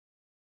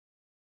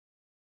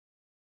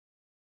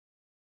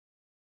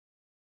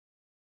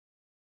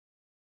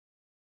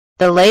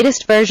The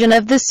latest version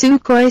of the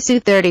Sukhoi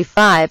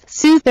Su-35,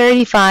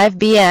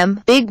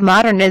 Su-35BM, Big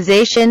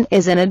Modernization,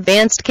 is an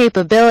advanced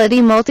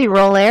capability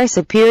multirole air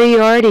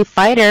superiority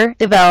fighter,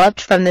 developed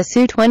from the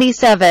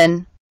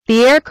Su-27.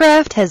 The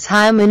aircraft has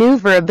high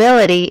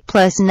maneuverability,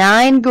 plus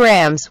 9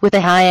 grams, with a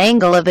high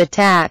angle of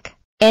attack,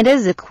 and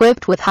is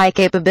equipped with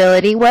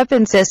high-capability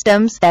weapon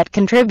systems that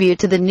contribute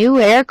to the new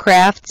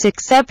aircraft's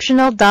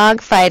exceptional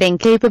dogfighting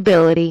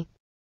capability.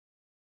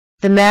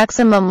 The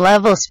maximum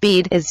level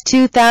speed is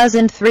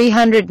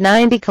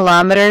 2,390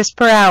 km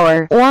per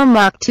hour, or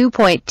Mach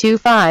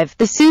 2.25.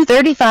 The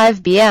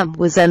Su-35BM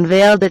was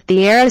unveiled at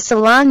the Air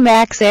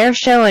Max Air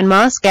Show in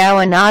Moscow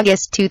in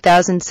August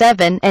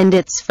 2007, and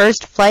its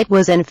first flight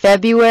was in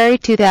February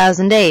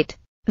 2008.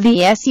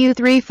 The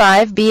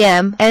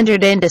Su-35BM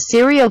entered into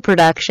serial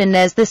production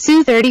as the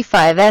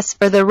Su-35S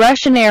for the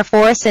Russian Air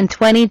Force in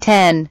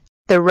 2010.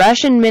 The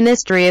Russian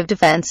Ministry of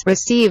Defense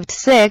received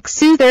 6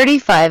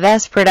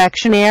 Su-35S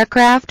production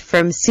aircraft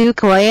from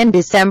Sukhoi in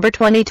December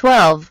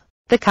 2012.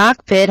 The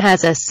cockpit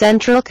has a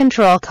central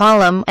control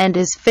column, and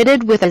is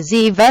fitted with a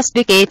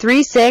Z-Vestic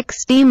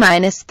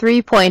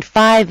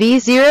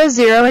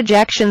A360-3.5E00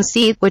 ejection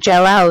seat, which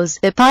allows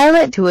the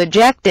pilot to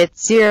eject at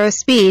 0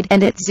 speed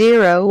and at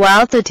 0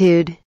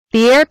 altitude.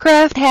 The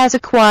aircraft has a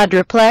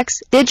quadruplex,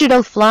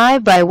 digital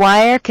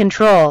fly-by-wire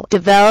control,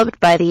 developed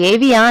by the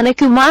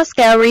Avionika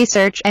Moscow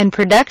Research and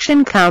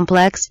Production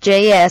Complex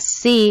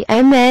JSC,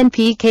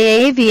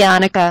 MNPK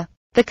Avionika.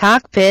 The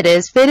cockpit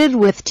is fitted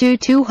with two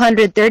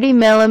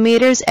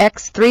 230mm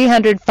x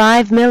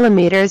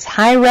 305mm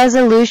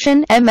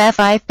high-resolution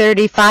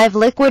MFI35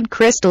 liquid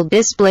crystal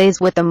displays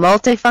with a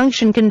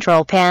multifunction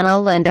control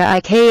panel and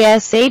a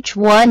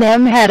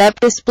IKSH1M head-up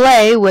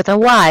display with a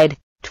wide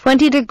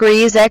 20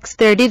 degrees x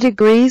 30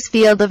 degrees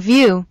field of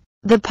view.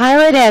 The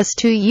pilot has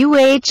 2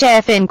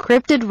 UHF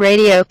encrypted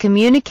radio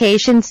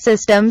communication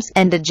systems,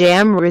 and a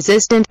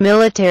jam-resistant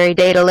military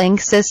data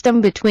link system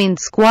between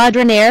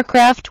squadron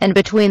aircraft and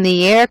between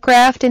the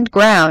aircraft and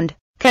ground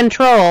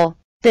control.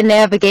 The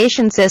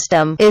navigation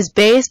system is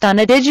based on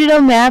a digital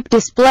map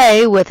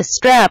display with a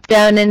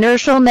strapdown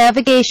inertial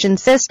navigation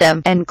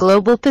system and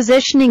global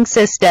positioning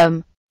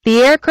system.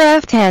 The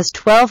aircraft has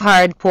 12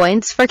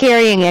 hardpoints for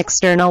carrying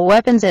external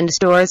weapons and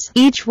stores.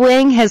 Each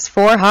wing has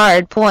 4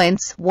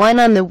 hardpoints, 1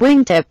 on the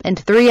wingtip and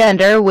 3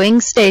 under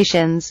wing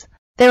stations.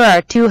 There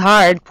are 2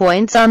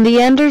 hardpoints on the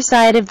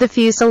underside of the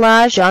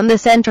fuselage on the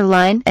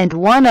centerline, and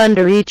 1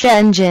 under each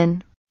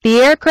engine. The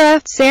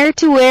aircraft's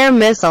air-to-air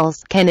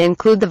missiles can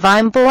include the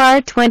Vimbal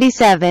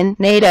R-27,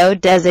 NATO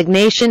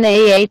designation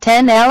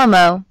AA-10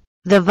 Alamo,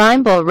 the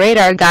Vimbal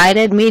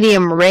radar-guided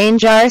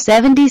medium-range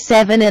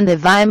R-77 and the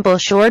Vimbal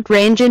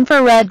short-range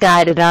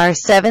infrared-guided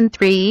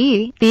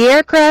R-73E. The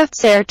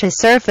aircraft's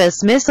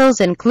air-to-surface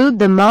missiles include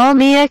the Mach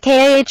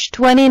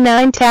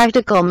KH-29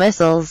 tactical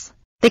missiles,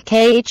 the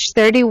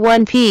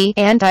KH-31P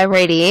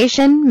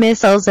anti-radiation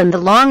missiles and the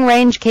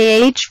long-range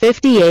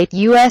KH-58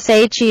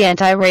 USHE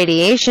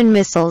anti-radiation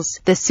missiles.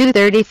 The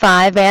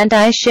Su-35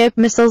 anti-ship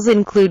missiles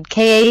include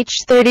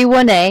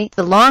KH-31A,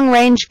 the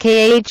long-range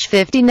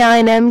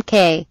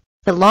KH-59MK,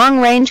 the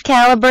long-range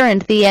Caliber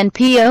and the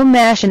NPO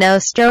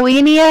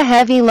Machino-Strowenia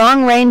heavy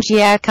long-range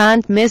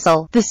Yakont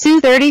missile. The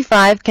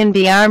Su-35 can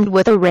be armed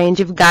with a range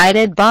of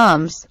guided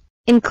bombs,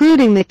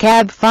 including the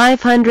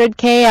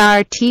KAB-500K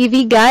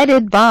RTV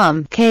guided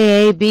bomb,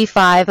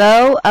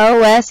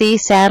 KAB-500SE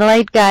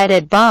satellite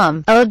guided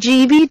bomb,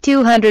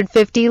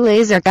 LGB-250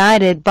 laser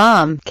guided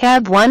bomb,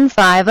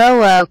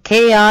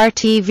 KAB-1500K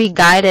RTV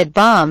guided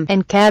bomb,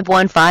 and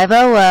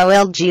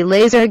KAB-1500LG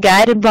laser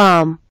guided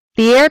bomb.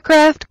 The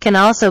aircraft can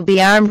also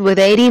be armed with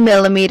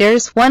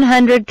 80mm,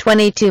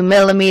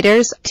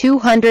 122mm,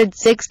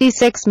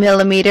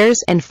 266mm,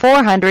 and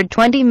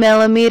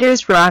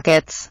 420mm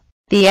rockets.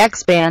 The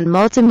X-band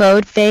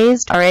multimode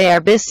phased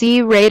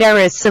RARBC radar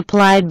is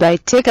supplied by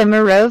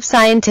Tikhomarov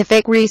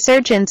Scientific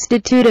Research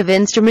Institute of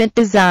Instrument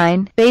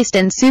Design, based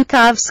in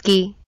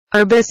Sukovsky.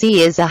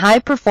 RBC is a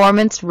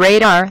high-performance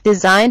radar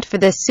designed for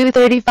the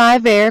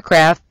Su-35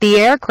 aircraft. The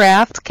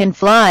aircraft can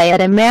fly at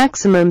a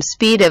maximum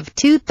speed of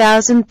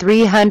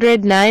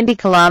 2,390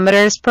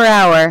 km per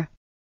hour.